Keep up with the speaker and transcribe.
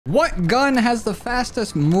What gun has the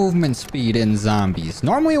fastest movement speed in zombies?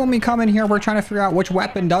 Normally when we come in here, we're trying to figure out which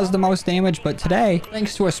weapon does the most damage, but today,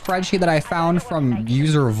 thanks to a spreadsheet that I found from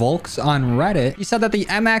user Volks on Reddit, he said that the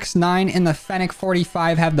MX9 and the Fennec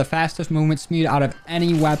 45 have the fastest movement speed out of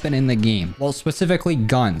any weapon in the game. Well, specifically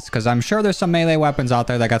guns, because I'm sure there's some melee weapons out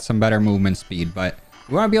there that got some better movement speed, but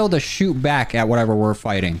we want to be able to shoot back at whatever we're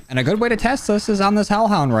fighting. And a good way to test this is on this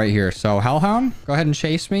Hellhound right here. So Hellhound, go ahead and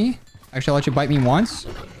chase me. Actually, I'll let you bite me once.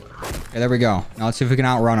 Okay, there we go. Now let's see if we can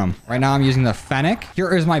outrun him. Right now I'm using the Fennec.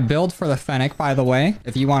 Here is my build for the Fennec, by the way.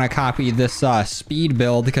 If you want to copy this speed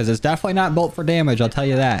build, because it's definitely not built for damage, I'll tell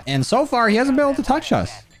you that. And so far, he hasn't been able to touch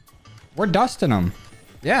us. We're dusting him.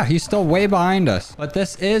 Yeah, he's still way behind us. But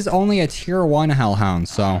this is only a tier 1 Hellhound,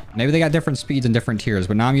 so maybe they got different speeds in different tiers.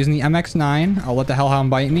 But now I'm using the MX9. I'll let the Hellhound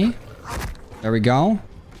bite me. There we go.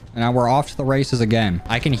 And now we're off to the races again.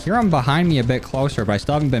 I can hear him behind me a bit closer, but I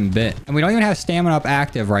still haven't been bit. And we don't even have stamina up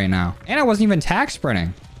active right now. And I wasn't even tack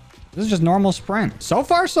sprinting. This is just normal sprint. So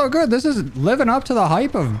far, so good. This is living up to the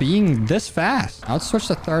hype of being this fast. Now let's switch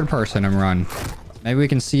to third person and run. Maybe we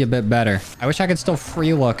can see a bit better. I wish I could still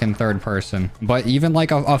free look in third person. But even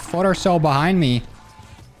like a foot or so behind me,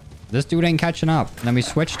 this dude ain't catching up. And then we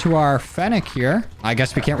switch to our Fennec here. I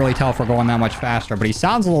guess we can't really tell if we're going that much faster, but he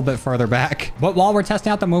sounds a little bit further back. But while we're testing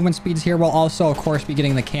out the movement speeds here, we'll also, of course, be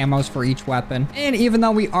getting the camos for each weapon. And even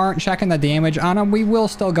though we aren't checking the damage on them, we will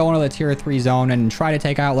still go into the tier 3 zone and try to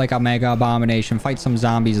take out like a mega abomination, fight some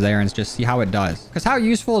zombies there and just see how it does. Because how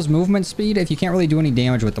useful is movement speed if you can't really do any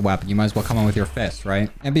damage with the weapon? You might as well come in with your fist, right?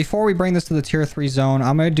 And before we bring this to the tier 3 zone,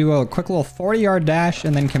 I'm going to do a quick little 40-yard dash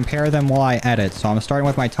and then compare them while I edit. So I'm starting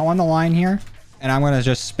with my toe on the line here. And I'm going to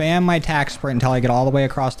just spam my tack sprint until I get all the way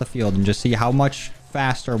across the field and just see how much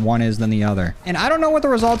faster one is than the other. And I don't know what the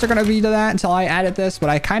results are going to be to that until I edit this, but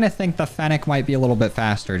I kind of think the Fennec might be a little bit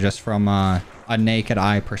faster just from a naked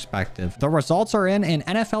eye perspective. The results are in, and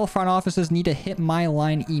NFL front offices need to hit my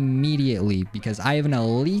line immediately because I have an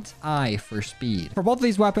elite eye for speed. For both of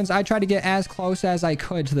these weapons, I tried to get as close as I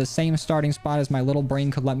could to the same starting spot as my little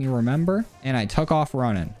brain could let me remember, and I took off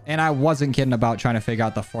running. And I wasn't kidding about trying to figure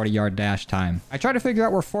out the 40-yard dash time. I tried to figure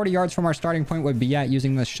out where 40 yards from our starting point would be at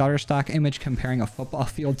using this Shutterstock image comparing a football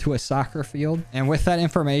field to a soccer field. And with that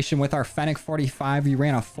information, with our Fennec 45, we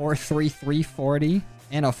ran a 4.3340.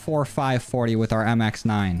 and a 4.540 with our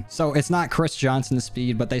MX9. So it's not Chris Johnson's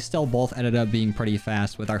speed, but they still both ended up being pretty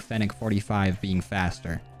fast with our Fennec 45 being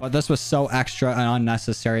faster. But this was so extra and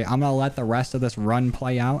unnecessary. I'm gonna let the rest of this run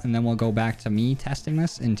play out, and then we'll go back to me testing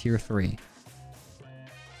this in tier 3.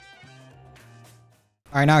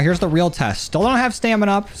 All right, now here's the real test. Still don't have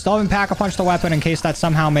stamina up. Still haven't pack-a-punched the weapon in case that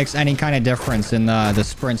somehow makes any kind of difference in the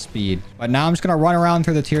sprint speed. But now I'm just going to run around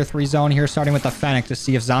through the tier 3 zone here, starting with the Fennec to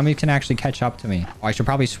see if zombies can actually catch up to me. Oh, I should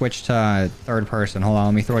probably switch to third person. Hold on,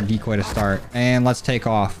 let me throw a decoy to start. And let's take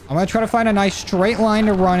off. I'm going to try to find a nice straight line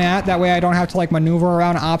to run at. That way I don't have to like maneuver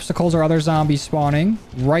around obstacles or other zombies spawning.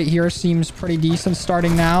 Right here seems pretty decent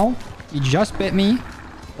starting now. He just bit me.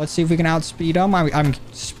 Let's see if we can outspeed them. I'm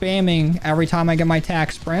spamming every time I get my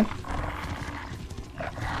tack sprint.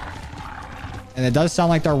 And it does sound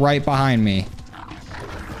like they're right behind me.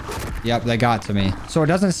 Yep, they got to me. So it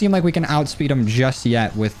doesn't seem like we can outspeed them just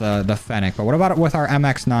yet with the Fennec. But what about it with our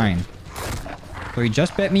MX9? So he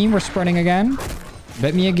just bit me. We're sprinting again.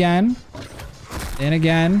 Bit me again. And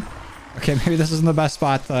again. Okay, maybe this isn't the best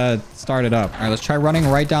spot to start it up. All right, let's try running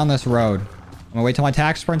right down this road. I'm gonna wait till my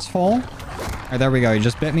tack sprint's full. All right, there we go. He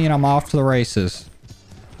just bit me and I'm off to the races.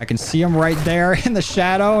 I can see him right there in the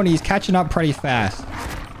shadow and he's catching up pretty fast.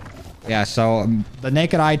 Yeah, so the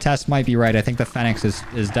naked eye test might be right. I think the Fennec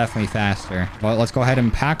is definitely faster. Well, let's go ahead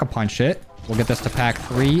and pack-a-punch it. We'll get this to pack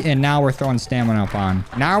 3 and now we're throwing stamina up on.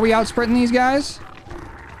 Now are we out sprinting these guys?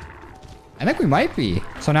 I think we might be.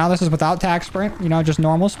 So now this is without tack sprint, you know, just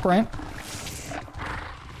normal sprint.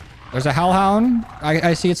 There's a Hellhound.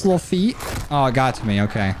 I see its little feet. Oh, it got to me.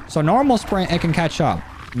 Okay. So normal sprint, it can catch up.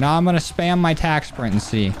 Now I'm going to spam my tack sprint and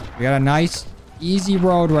see. We got a nice, easy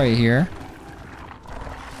road right here.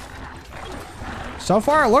 So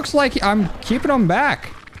far, it looks like I'm keeping him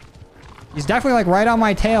back. He's definitely like right on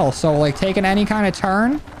my tail. So like taking any kind of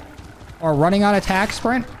turn or running on a tack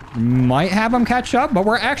sprint might have him catch up. But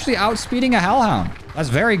we're actually outspeeding a Hellhound. That's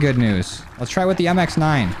very good news. Let's try with the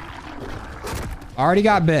MX9. Already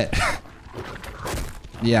got bit.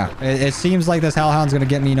 Yeah, it seems like this Hellhound's gonna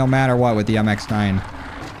get me no matter what with the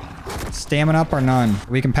MX9. Stamina up or none.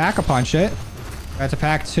 We can pack-a-punch it. Got to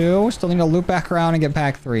pack 2. Still need to loop back around and get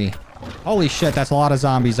pack 3. Holy shit, that's a lot of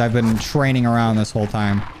zombies I've been training around this whole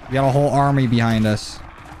time. We got a whole army behind us.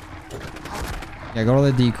 Yeah, go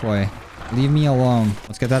to the decoy. Leave me alone.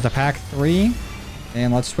 Let's get that to pack 3.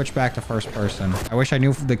 And let's switch back to first person. I wish I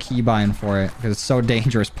knew the keybind for it because it's so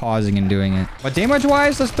dangerous pausing and doing it. But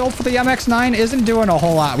damage-wise, this build for the MX9 isn't doing a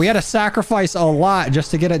whole lot. We had to sacrifice a lot just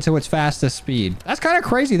to get it to its fastest speed. That's kind of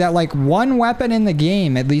crazy that like one weapon in the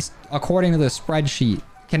game, at least according to the spreadsheet,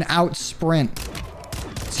 can out-sprint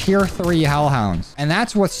tier 3 Hellhounds. And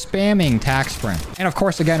that's with spamming tac sprint. And of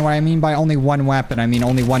course, again, what I mean by only one weapon, I mean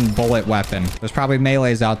only one bullet weapon. There's probably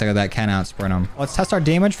melees out there that can out-sprint them. Let's test our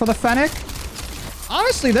damage for the Fennec.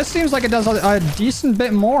 Honestly, this seems like it does a decent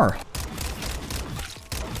bit more.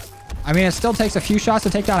 I mean, it still takes a few shots to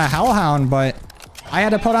take down a Hellhound, but I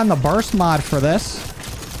had to put on the burst mod for this.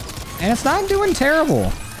 And it's not doing terrible.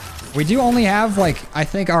 We do only have, like, I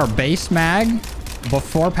think our base mag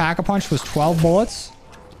before Pack-a-Punch was 12 bullets.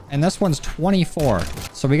 And this one's 24.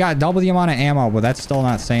 So we got double the amount of ammo, but that's still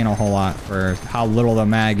not saying a whole lot for how little the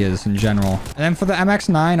mag is in general. And then for the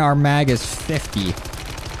MX9, our mag is 50.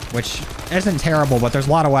 Which isn't terrible, but there's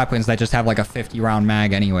a lot of weapons that just have like a 50 round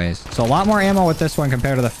mag anyways. So a lot more ammo with this one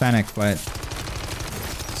compared to the Fennec, but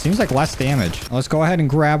seems like less damage. Let's go ahead and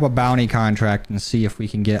grab a bounty contract and see if we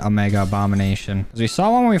can get a Mega Abomination. Because we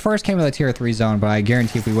saw one when we first came to the tier 3 zone, but I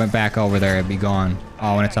guarantee if we went back over there, it'd be gone.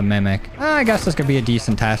 Oh, and it's a Mimic. I guess this could be a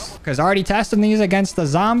decent test. Because already testing these against the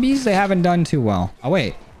zombies, they haven't done too well. Oh,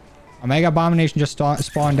 wait. A Mega Abomination just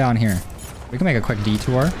spawned down here. We can make a quick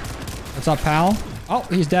detour. What's up, pal? Oh,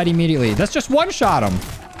 he's dead immediately. That's just one-shot him.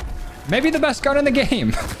 Maybe the best gun in the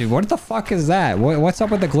game. Dude, what the fuck is that? What's up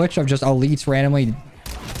with the glitch of just elites randomly,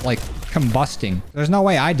 like, combusting? There's no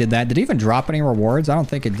way I did that. Did it even drop any rewards? I don't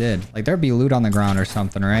think it did. Like, there'd be loot on the ground or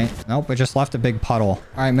something, right? Nope, it just left a big puddle.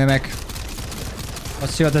 All right, Mimic.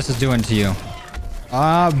 Let's see what this is doing to you.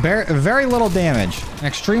 Very little damage. An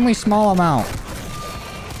extremely small amount.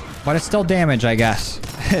 But it's still damage, I guess.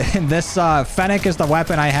 This Fennec is the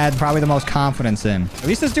weapon I had probably the most confidence in. At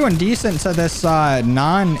least it's doing decent to this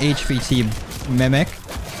non-HVT Mimic.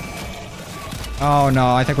 Oh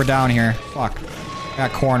no, I think we're down here. Fuck.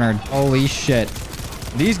 Got cornered. Holy shit.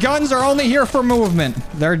 These guns are only here for movement.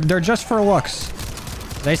 They're just for looks.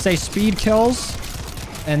 They say speed kills.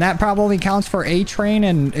 And that probably counts for A-Train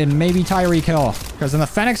and maybe Tyree kill. Because in the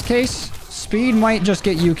Fennec's case, speed might just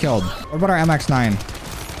get you killed. What about our MX9?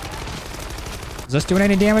 Is this doing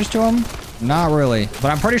any damage to him? Not really. But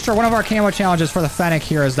I'm pretty sure one of our camo challenges for the Fennec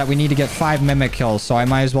here is that we need to get 5 Mimic kills. So I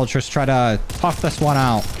might as well just try to tough this one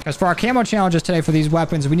out. Because for our camo challenges today for these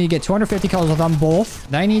weapons, we need to get 250 kills with them both.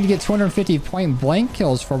 Then I need to get 250 point blank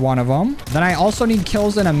kills for one of them. Then I also need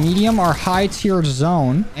kills in a medium or high tier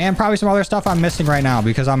zone. And probably some other stuff I'm missing right now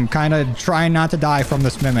because I'm kind of trying not to die from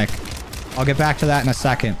this Mimic. I'll get back to that in a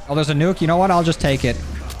second. Oh, there's a nuke. You know what? I'll just take it.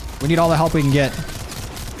 We need all the help we can get.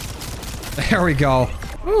 There we go.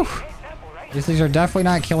 Whew. These things are definitely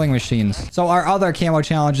not killing machines. So our other camo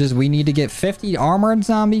challenges, we need to get 50 armored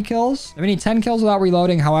zombie kills. Then we need 10 kills without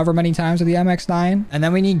reloading however many times with the MX9. And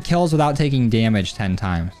then we need kills without taking damage 10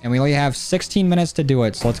 times. And we only have 16 minutes to do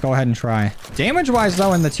it. So let's go ahead and try. Damage-wise,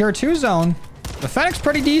 though, in the tier 2 zone, the Fennec's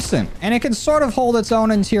pretty decent. And it can sort of hold its own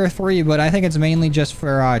in tier 3, but I think it's mainly just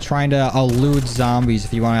for trying to elude zombies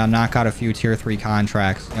if you want to knock out a few tier 3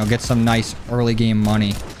 contracts. You know, get some nice early game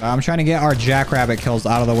money. I'm trying to get our jackrabbit kills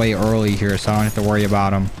out of the way early here so I don't have to worry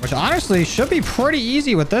about them. Which honestly should be pretty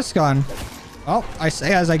easy with this gun. Oh, I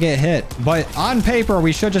say as I get hit. But on paper,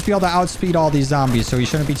 we should just be able to outspeed all these zombies, so we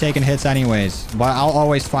shouldn't be taking hits anyways. But I'll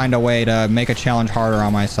always find a way to make a challenge harder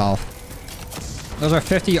on myself. Those are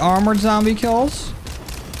 50 armored zombie kills.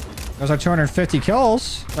 Those are 250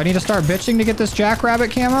 kills. Do I need to start bitching to get this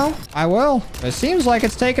jackrabbit camo? I will. It seems like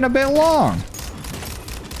it's taking a bit long.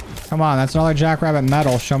 Come on, that's another jackrabbit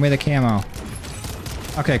medal. Show me the camo.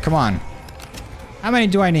 Okay, come on. How many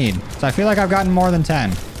do I need? So I feel like I've gotten more than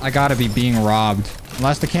 10. I gotta be being robbed.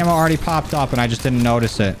 Unless the camo already popped up and I just didn't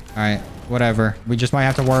notice it. All right, whatever. We just might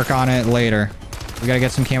have to work on it later. We gotta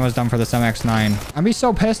get some camos done for this MX9. I'd be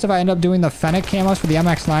so pissed if I end up doing the Fennec camos for the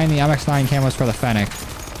MX9, the MX9 camos for the Fennec.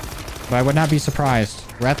 But I would not be surprised.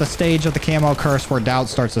 We're at the stage of the camo curse where doubt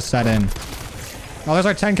starts to set in. Oh, there's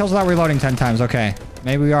our 10 kills without reloading 10 times. Okay.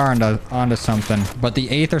 Maybe we are onto something. But the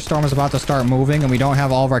Aether Storm is about to start moving, and we don't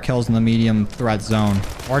have all of our kills in the medium threat zone.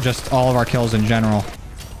 Or just all of our kills in general.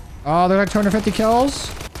 Oh, there's like 250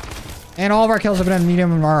 kills. And all of our kills have been in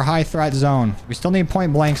medium or high threat zone. We still need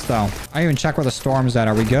point blanks, though. I didn't even check where the storm's at.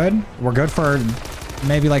 Are we good? We're good for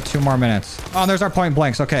maybe like 2 more minutes. Oh, there's our point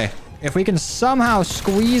blanks. Okay. If we can somehow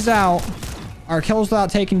squeeze out our kills without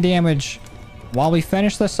taking damage while we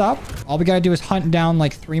finish this up, all we gotta do is hunt down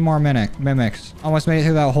like 3 more mimics. Almost made it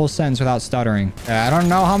through that whole sentence without stuttering. I don't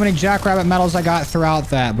know how many jackrabbit medals I got throughout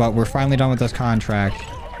that, but we're finally done with this contract.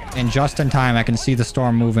 And just in time, I can see the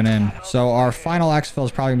storm moving in. So our final exfil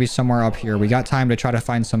is probably gonna be somewhere up here. We got time to try to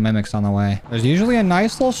find some mimics on the way. There's usually a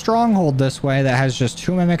nice little stronghold this way that has just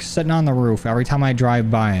 2 mimics sitting on the roof every time I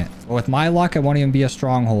drive by it. But with my luck, it won't even be a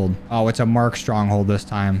stronghold. Oh, it's a merc stronghold this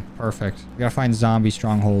time. Perfect. We gotta find zombie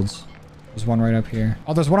strongholds. There's one right up here.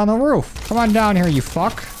 Oh, there's one on the roof. Come on down here, you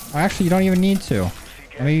fuck. Oh, actually, you don't even need to.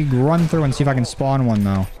 Let me run through and see if I can spawn one,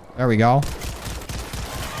 though. There we go.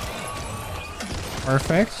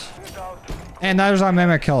 Perfect. And there's our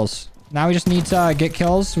mimic kills. Now we just need to get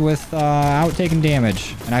kills without taking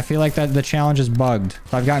damage. And I feel like that the challenge is bugged.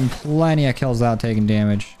 So I've gotten plenty of kills without taking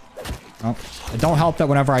damage. Oh, it don't help that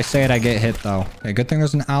whenever I say it, I get hit, though. Okay, good thing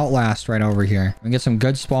there's an Outlast right over here. We can get some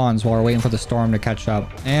good spawns while we're waiting for the storm to catch up.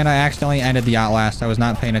 And I accidentally ended the Outlast. I was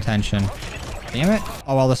not paying attention. Damn it.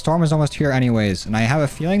 Oh, well, the storm is almost here anyways. And I have a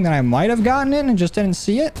feeling that I might have gotten it and just didn't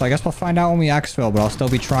see it. So I guess we'll find out when we exfil, but I'll still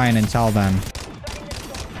be trying until then.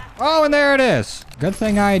 Oh, and there it is. Good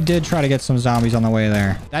thing I did try to get some zombies on the way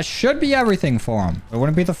there. That should be everything for them. It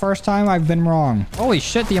wouldn't be the first time I've been wrong. Holy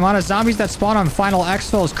shit, the amount of zombies that spawn on final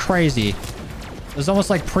exfil is crazy. There's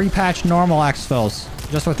almost like pre-patched normal exfils,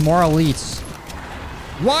 just with more elites.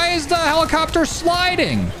 Why is the helicopter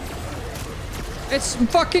sliding? It's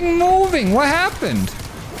fucking moving. What happened?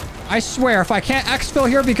 I swear, if I can't exfil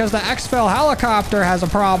here because the exfil helicopter has a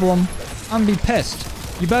problem, I'm gonna be pissed.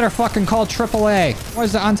 You better fucking call AAA. What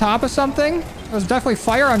is it, on top of something? There's definitely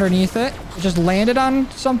fire underneath it. It just landed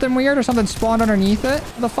on something weird or something spawned underneath it.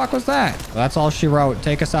 What the fuck was that? Well, that's all she wrote.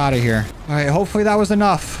 Take us out of here. All right, hopefully that was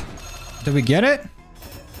enough. Did we get it?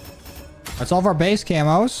 That's all of our base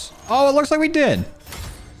camos. Oh, it looks like we did.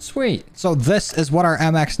 Sweet. So this is what our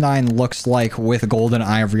MX9 looks like with golden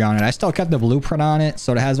ivory on it. I still kept the blueprint on it,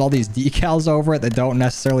 so it has all these decals over it that don't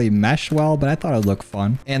necessarily mesh well, but I thought it'd look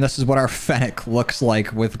fun. And this is what our Fennec looks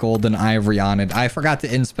like with golden ivory on it. I forgot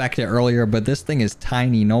to inspect it earlier, but this thing is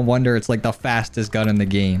tiny. No wonder it's like the fastest gun in the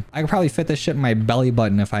game. I could probably fit this shit in my belly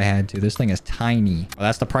button if I had to. This thing is tiny. Well,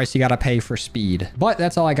 that's the price you gotta pay for speed. But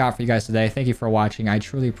that's all I got for you guys today. Thank you for watching. I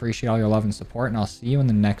truly appreciate all your love and support, and I'll see you in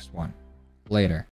the next one. Later.